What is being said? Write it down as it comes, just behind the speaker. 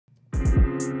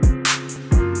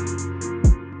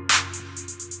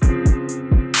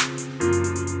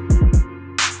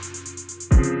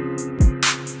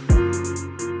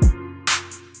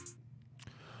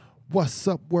What's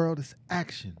up, world? It's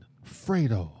Action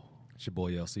Fredo. It's your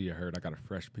boy LC. You heard I got a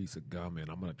fresh piece of gum, and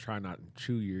I'm going to try not to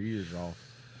chew your ears off.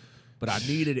 But I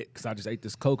needed it because I just ate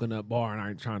this coconut bar, and I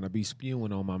ain't trying to be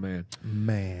spewing on my man.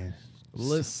 Man.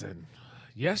 Listen,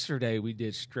 yesterday we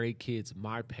did Stray Kids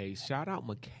My Pace. Shout out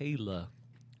Michaela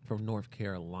from North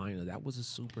Carolina. That was a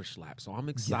super slap. So I'm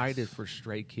excited for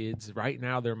Stray Kids. Right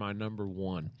now, they're my number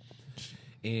one.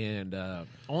 And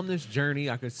on this journey,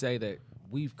 I could say that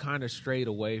we've kind of strayed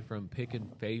away from picking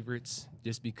favorites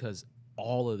just because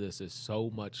all of this is so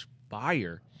much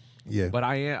fire. Yeah. But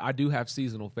I do have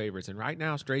seasonal favorites. And right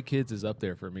now, Stray Kids is up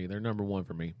there for me. They're number one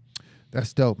for me.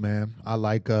 That's dope, man. I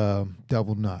like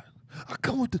Double Knot. I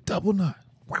come with the Double Knot.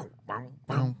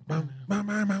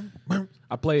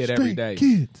 I play it every day.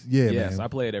 Kids. Yeah, yes, man. I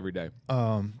play it every day.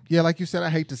 Yeah, like you said, I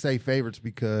hate to say favorites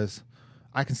because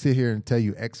I can sit here and tell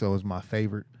you EXO is my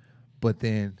favorite, but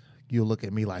then you'll look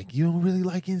at me like, you don't really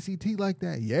like NCT like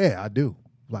that? Yeah, I do.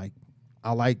 Like,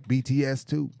 I like BTS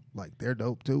too. Like, they're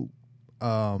dope too.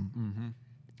 I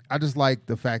just like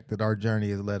the fact that our journey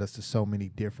has led us to so many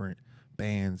different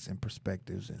bands and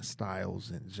perspectives and styles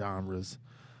and genres.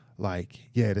 Like,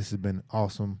 yeah, this has been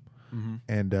awesome.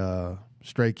 And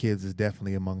Stray Kids is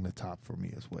definitely among the top for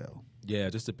me as well. Yeah,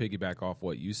 just to piggyback off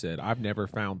what you said, I've never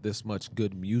found this much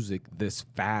good music this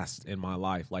fast in my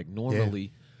life. Like,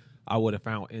 normally I would have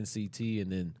found NCT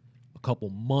and then a couple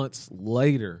months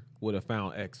later would have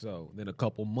found EXO. Then a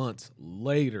couple months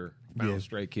later found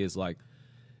Stray Kids. Like,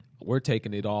 we're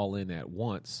taking it all in at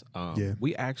once.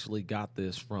 We actually got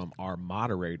this from our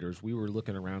moderators. We were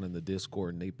looking around in the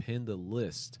Discord, and they pinned a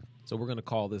list. So we're going to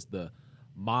call this the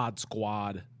Mod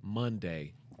Squad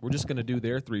Monday. We're just going to do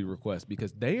their 3 requests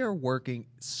because they are working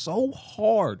so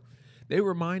hard. They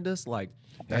remind us like,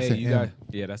 hey, you guys.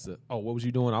 Yeah, that's it. Oh, what was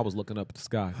you doing? I was looking up at the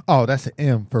sky. Oh, that's an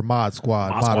M for Mod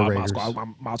Squad. Moderators.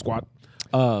 Mod Squad.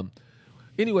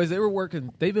 Anyways,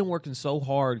 they've been working so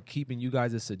hard keeping you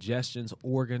guys' suggestions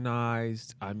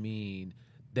organized. I mean,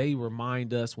 they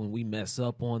remind us when we mess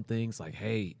up on things like,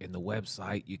 hey, in the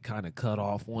website, you kind of cut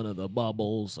off one of the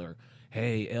bubbles, or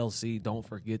hey, LC, don't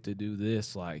forget to do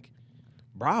this. Like,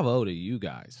 bravo to you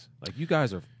guys. Like, you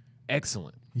guys are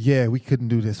excellent. Yeah, we couldn't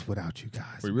do this without you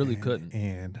guys. We really couldn't.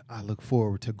 And I look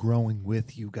forward to growing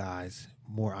with you guys.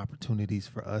 More opportunities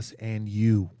for us and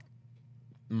you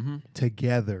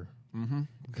together.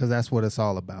 Because that's what it's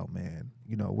all about, man.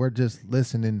 You know, we're just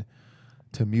listening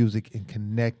to music and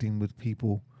connecting with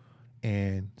people,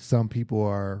 and some people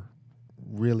are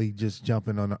really just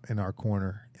jumping in our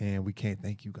corner, and we can't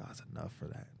thank you guys enough for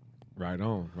that. Right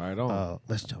on, right on.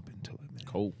 Let's jump into it, man.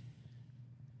 Cool.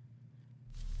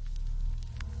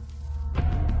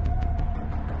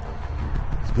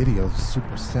 This video is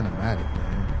super cinematic,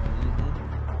 man.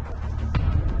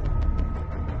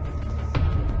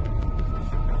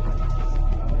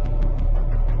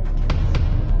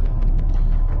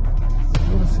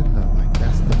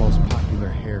 That's the most popular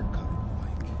haircut.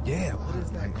 Like, yeah, what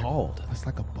is that called? It's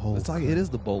like a bowl. It's like, it is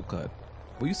the bowl cut.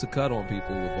 We used to cut on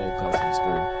people with bowl cuts in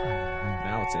school.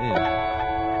 Now it's in.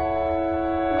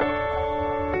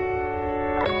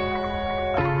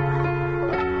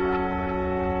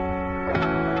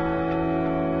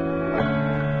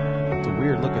 It's a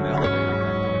weird looking elevator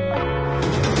right there.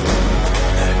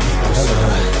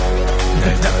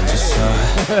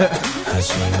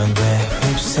 하지만 왜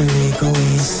휩쓸리고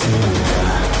있을까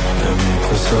날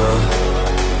믿고서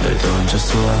날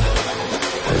던졌어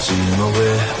하지만 왜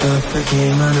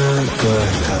아프기만 한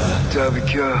걸까 다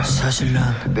비켜 사실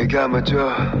난 내가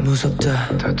맞아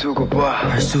무섭다 다 두고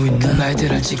봐 할 수 있는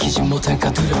말들을 지키지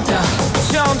못할까 두렵다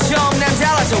점점 난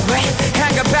달라져 왜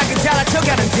한가닥은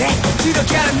달라져가는데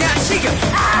들어가는 난 지금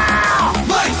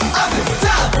머리 아프다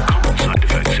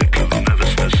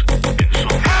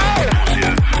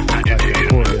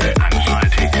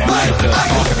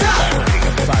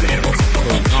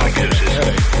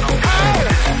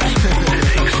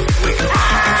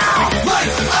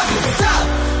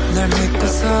널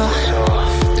믿고서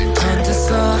늘 던졌어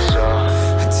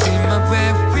하지만 왜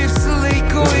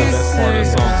휩쓸리고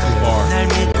있을까 날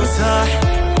믿고서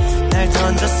날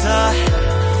던졌어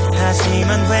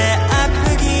하지만 왜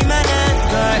아프기만 한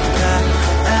걸까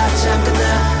아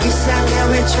잠깐나 이상해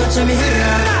왜 초점이 흐려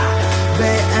왜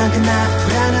안 끝나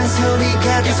불안한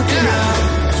소리가 계속 들려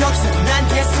여기서도 난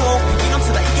계속 위기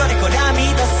넘쳐다 이겨낼 거라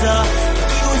믿었어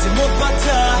이기고 이제 못 버텨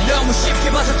너무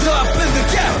쉽게 봐서 더 아픈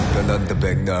걸까 변한다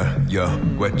백날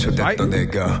외쳐댔던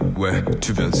내가 왜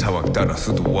주변 상황 따라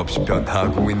수도 없이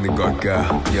변하고 있는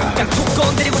걸까 딱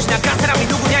두꺼운 데리고 지나간 사람이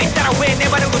누구냐에 따라 왜 내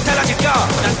반응도 달라질까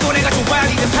난 또 내가 좋아야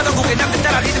리듬 타던 곡에 남들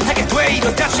따라 리듬 타게 돼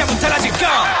이러다 시합은 달라질까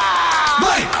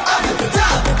머리 아프다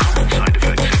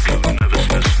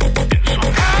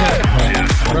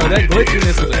Bro, that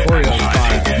glitchiness of the choreo is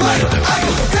fire. Like that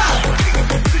breakdown.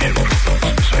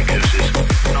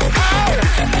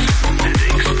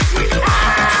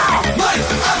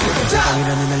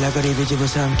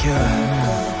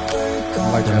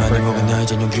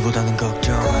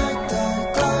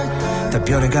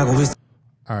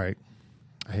 All right.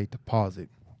 I hate to pause it.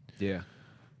 Yeah.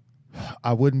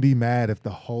 I wouldn't be mad if the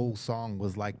whole song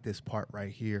was like this part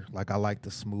right here. Like I like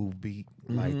the smooth beat.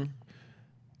 Like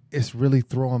it's really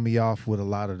throwing me off with a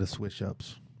lot of the switch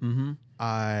ups.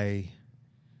 I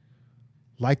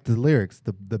like the lyrics.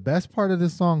 The best part of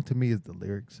this song to me is the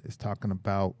lyrics. It's talking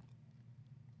about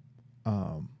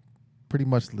pretty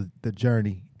much the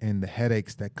journey and the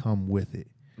headaches that come with it.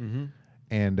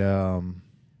 And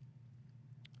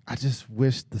I just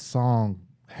wish the song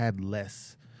had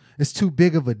less. It's too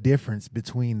big of a difference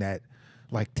between that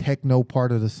like techno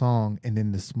part of the song and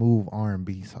then the smooth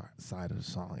R&B side of the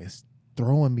song. It's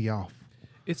throwing me off.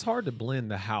 It's hard to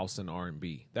blend the house and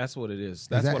R&B. That's what it is.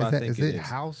 That's what I think it is.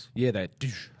 House? Yeah, that.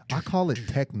 I call it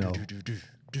techno.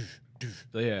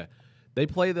 Yeah, they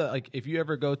play the like. If you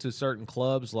ever go to certain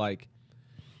clubs, like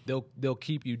they'll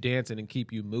keep you dancing and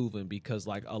keep you moving because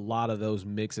like a lot of those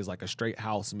mixes, like a straight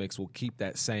house mix, will keep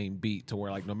that same beat to where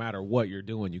like no matter what you're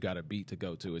doing, you got a beat to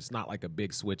go to. It's not like a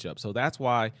big switch up. So that's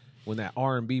why when that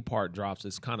R&B part drops,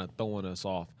 it's kind of throwing us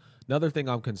off. Another thing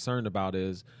I'm concerned about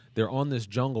is they're on this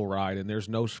jungle ride and there's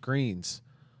no screens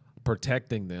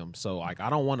protecting them. So like I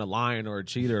don't want a lion or a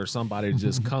cheetah or somebody to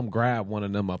just come grab one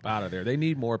of them up out of there. They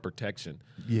need more protection.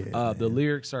 Yeah. The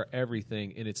lyrics are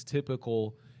everything, and it's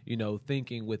typical,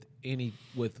 thinking with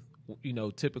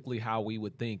typically how we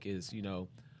would think is,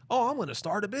 oh, I'm going to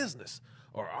start a business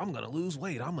or I'm going to lose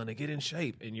weight. I'm going to get in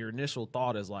shape. And your initial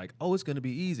thought is like, oh, it's going to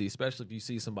be easy, especially if you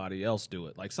see somebody else do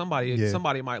it. Like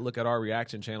somebody might look at our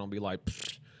reaction channel and be like,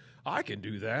 I can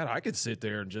do that. I could sit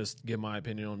there and just give my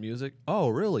opinion on music. Oh,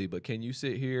 really? But can you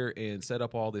sit here and set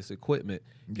up all this equipment?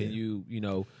 Can you,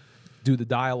 do the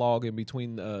dialogue in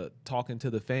between talking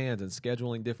to the fans and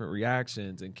scheduling different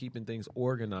reactions and keeping things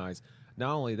organized?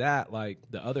 Not only that, like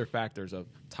the other factors of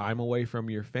time away from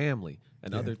your family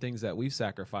and other things that we've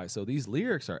sacrificed. So these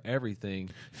lyrics are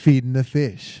everything. Feeding the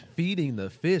fish,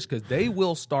 because they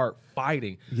will start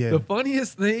fighting. Yeah. The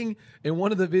funniest thing in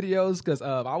one of the videos, because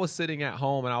I was sitting at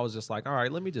home and I was just like, all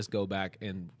right, let me just go back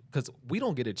because we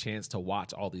don't get a chance to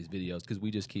watch all these videos because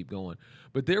we just keep going.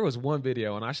 But there was one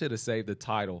video, and I should have saved the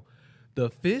title. The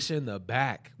fish in the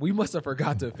back, we must have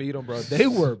forgot to feed them, bro. They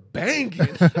were banging.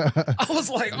 I was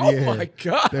like, oh my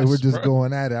gosh. They were just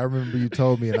going at it. I remember you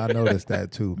told me, and I noticed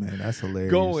that too, man. That's hilarious.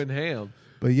 Going ham.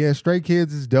 But yeah, Stray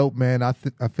Kids is dope, man. I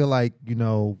feel like,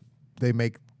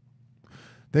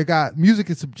 they got, music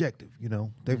is subjective,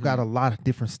 They've got a lot of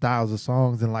different styles of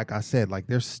songs. And like I said, like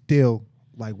they're still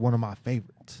like one of my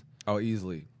favorites. Oh,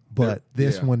 easily. But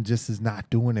this one just is not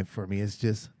doing it for me. It's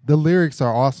just the lyrics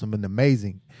are awesome and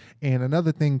amazing. And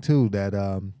another thing too,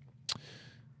 that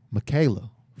Michaela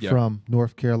from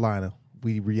North Carolina,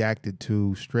 we reacted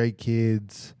to Stray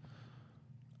Kids,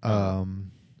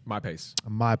 My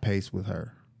Pace with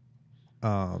her.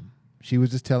 She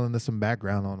was just telling us some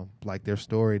background on them, like their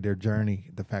story, their journey,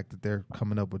 the fact that they're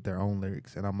coming up with their own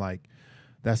lyrics. And I'm like,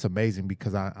 that's amazing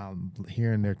because I'm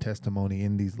hearing their testimony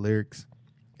in these lyrics.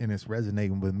 And it's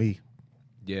resonating with me.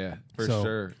 Yeah, for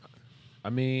sure. I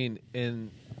mean,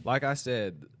 and like I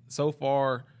said, so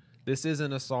far, this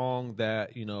isn't a song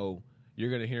that, you're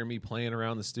going to hear me playing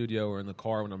around the studio or in the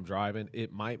car when I'm driving.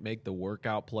 It might make the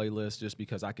workout playlist just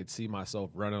because I could see myself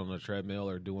running on a treadmill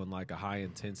or doing like a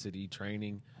high-intensity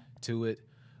training to it.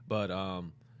 But,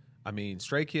 I mean,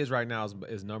 Stray Kids right now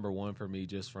is number one for me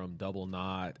just from Double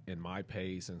Knot and My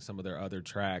Pace and some of their other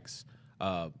tracks.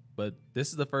 But this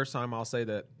is the first time I'll say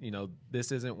that,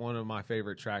 this isn't one of my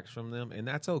favorite tracks from them, and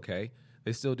that's okay.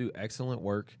 They still do excellent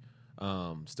work.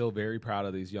 Still very proud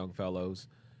of these young fellows.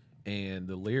 And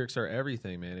the lyrics are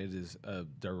everything, man. It is a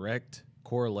direct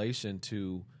correlation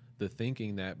to the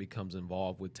thinking that becomes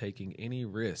involved with taking any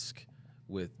risk,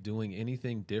 with doing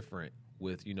anything different,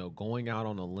 with, going out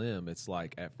on a limb. It's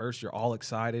like at first you're all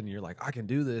excited and you're like, I can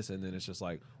do this. And then it's just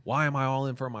like, why am I all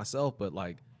in for myself? But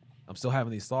like, I'm still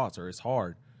having these thoughts, or it's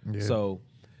hard. Yeah. So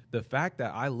the fact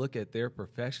that I look at their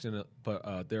perfectionist,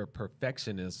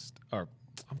 or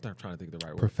I'm not trying to think of the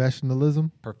right word.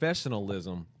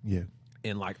 Professionalism. Yeah.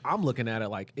 And like, I'm looking at it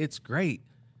like it's great,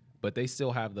 but they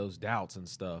still have those doubts and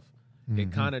stuff. Mm-hmm.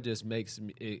 It kind of just makes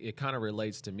me, it kind of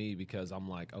relates to me because I'm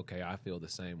like, okay, I feel the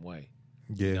same way.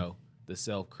 Yeah. The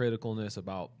self-criticalness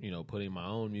about, putting my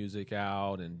own music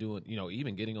out and doing,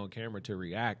 even getting on camera to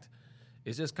react.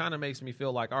 it just kind of makes me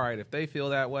feel like, all right, if they feel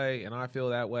that way and I feel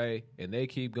that way and they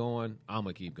keep going, I'm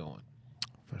going to keep going.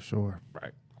 For sure.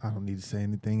 Right. I don't need to say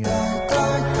anything else.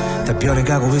 다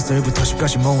변해가고 있어 1부터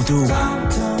 10까지 모두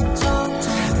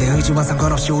내 의지와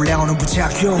상관없이 올라오는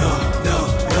부작용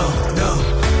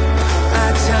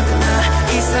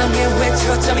아차구나 이상해 왜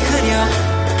초점이 흐려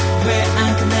왜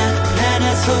안 끝나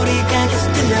나는 소리가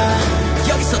계속 들려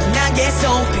여기서도 난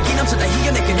계속 빛이 넘쳐다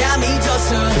이겨낼 거라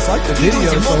믿었어 It's like the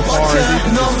video so far is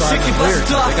even describing the lyrics.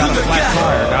 They got a flat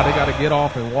tire. Now they got to get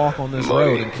off and walk on this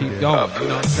road and keep going. You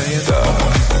know what I'm saying?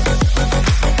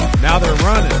 Now they're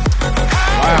running.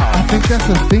 Wow. I think that's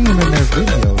a theme in their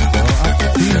videos, bro.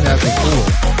 I've seen that before.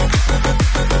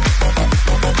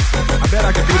 I bet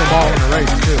I could beat them all in a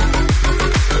race, too.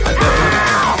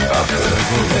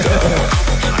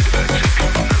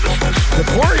 The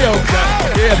choreo,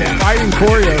 yeah, the fighting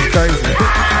choreo is crazy.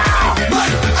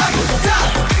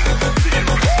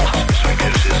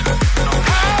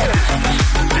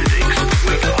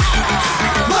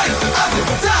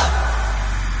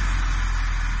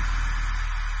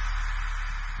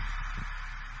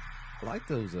 I like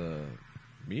those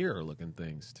mirror looking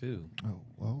things too.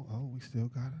 Oh, we still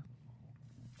got it.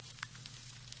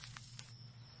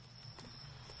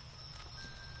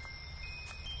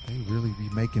 They really be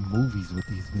making movies with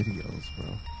these videos,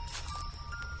 bro.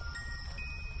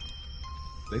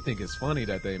 They think it's funny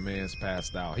that they man's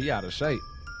passed out. He out of shape.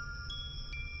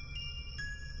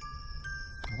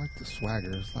 I like the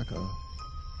swagger. It's like a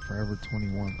Forever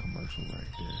 21 commercial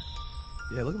right there.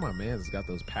 Yeah, look at my man. He's got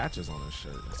those patches on his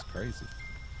shirt. That's crazy.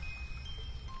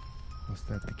 What's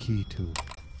that the key to?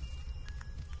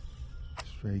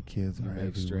 Stray kids are everywhere.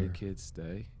 Make stray kids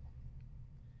stay.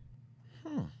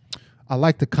 I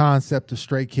like the concept of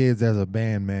Stray Kids as a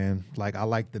band, man. Like, I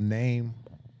like the name.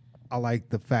 I like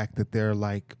the fact that they're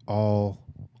like all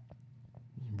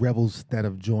rebels that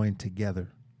have joined together.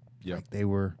 Yeah. Like they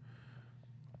were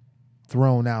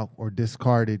thrown out or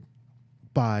discarded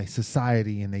by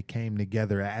society and they came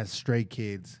together as stray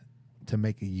kids to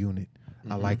make a unit.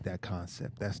 I like that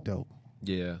concept. That's dope.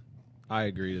 Yeah, I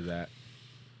agree to that.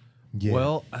 Yeah.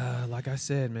 Well, like I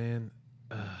said, man,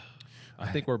 I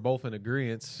think we're both in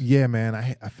agreement. Yeah, man.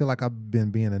 I feel like I've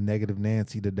been being a negative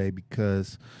Nancy today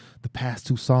because the past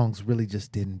two songs really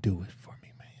just didn't do it for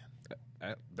me,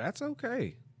 man. That's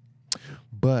okay.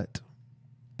 But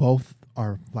both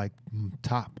are like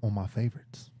top on my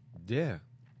favorites. Yeah.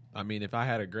 I mean, if I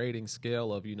had a grading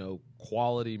scale of,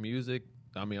 quality music,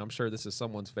 I mean, I'm sure this is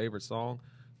someone's favorite song.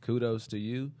 Kudos to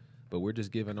you. But we're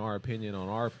just giving our opinion on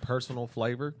our personal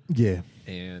flavor. Yeah.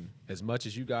 And as much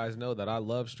as you guys know that I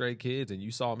love Stray Kids and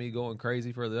you saw me going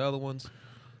crazy for the other ones,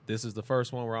 this is the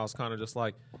first one where I was kind of just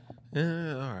like, all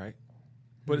right.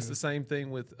 But it's the same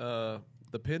thing with the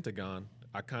Pentagon.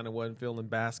 I kind of wasn't feeling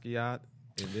Basquiat.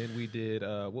 And then we did,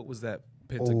 what was that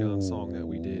Pentagon song that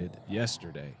we did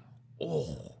yesterday?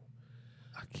 I'm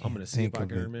going to see if I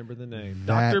can remember the name.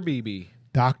 Dr. BB.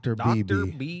 Dr.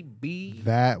 BB.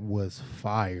 That was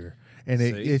fire. And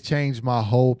it changed my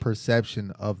whole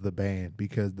perception of the band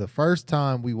because the first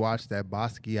time we watched that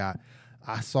Basquiat,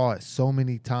 I saw it so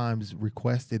many times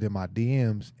requested in my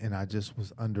DMs, and I just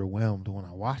was underwhelmed when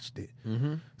I watched it.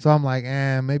 Mm-hmm. So I'm like,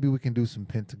 maybe we can do some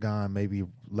Pentagon maybe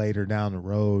later down the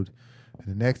road. And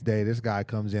the next day, this guy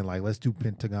comes in like, let's do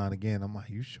Pentagon again. I'm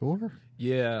like, you sure?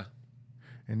 Yeah.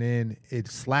 And then it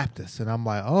slapped us, and I'm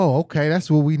like, "Oh, okay,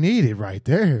 that's what we needed right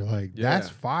there. Like, that's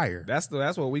fire. That's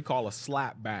what we call a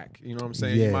slap back. You know what I'm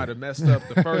saying? Yeah. You might have messed up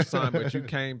the first time, but you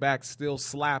came back still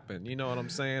slapping. You know what I'm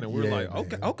saying? And we're like,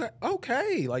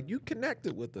 okay, like you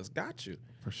connected with us, got you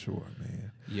for sure,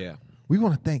 man. Yeah, we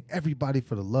want to thank everybody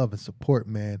for the love and support,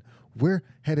 man. We're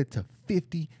headed to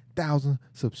 50,000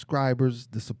 subscribers.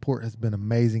 The support has been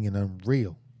amazing and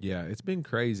unreal. Yeah, it's been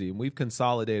crazy. And we've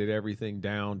consolidated everything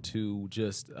down to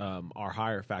just our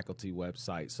higher faculty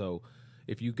website. So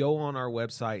if you go on our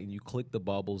website and you click the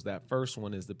bubbles, that first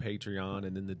one is the Patreon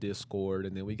and then the Discord.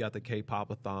 And then we got the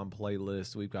K-Pop-a-thon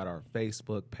playlist. We've got our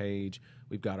Facebook page.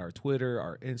 We've got our Twitter,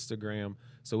 our Instagram.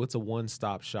 So it's a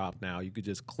one-stop shop now. You could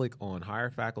just click on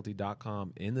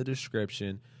higherfaculty.com in the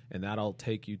description, and that'll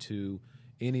take you to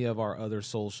any of our other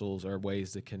socials or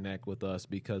ways to connect with us,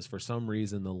 because for some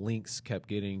reason the links kept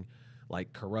getting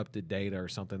like corrupted data or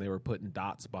something. They were putting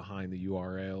dots behind the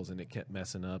URLs and it kept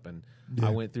messing up. And I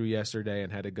went through yesterday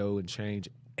and had to go and change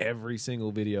every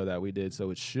single video that we did. So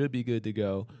it should be good to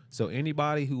go. So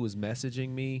anybody who was messaging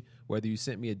me, whether you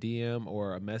sent me a DM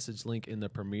or a message link in the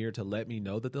premiere to let me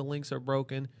know that the links are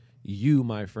broken, you,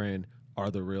 my friend, are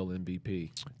the real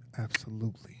MVP.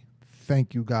 Absolutely.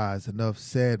 Thank you, guys. Enough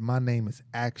said. My name is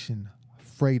Action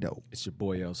Fredo. It's your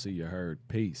boy LC. You heard.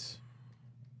 Peace.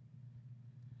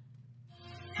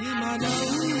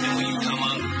 And when you come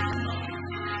up,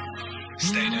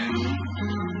 stay there.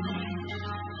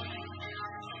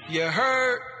 You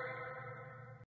heard?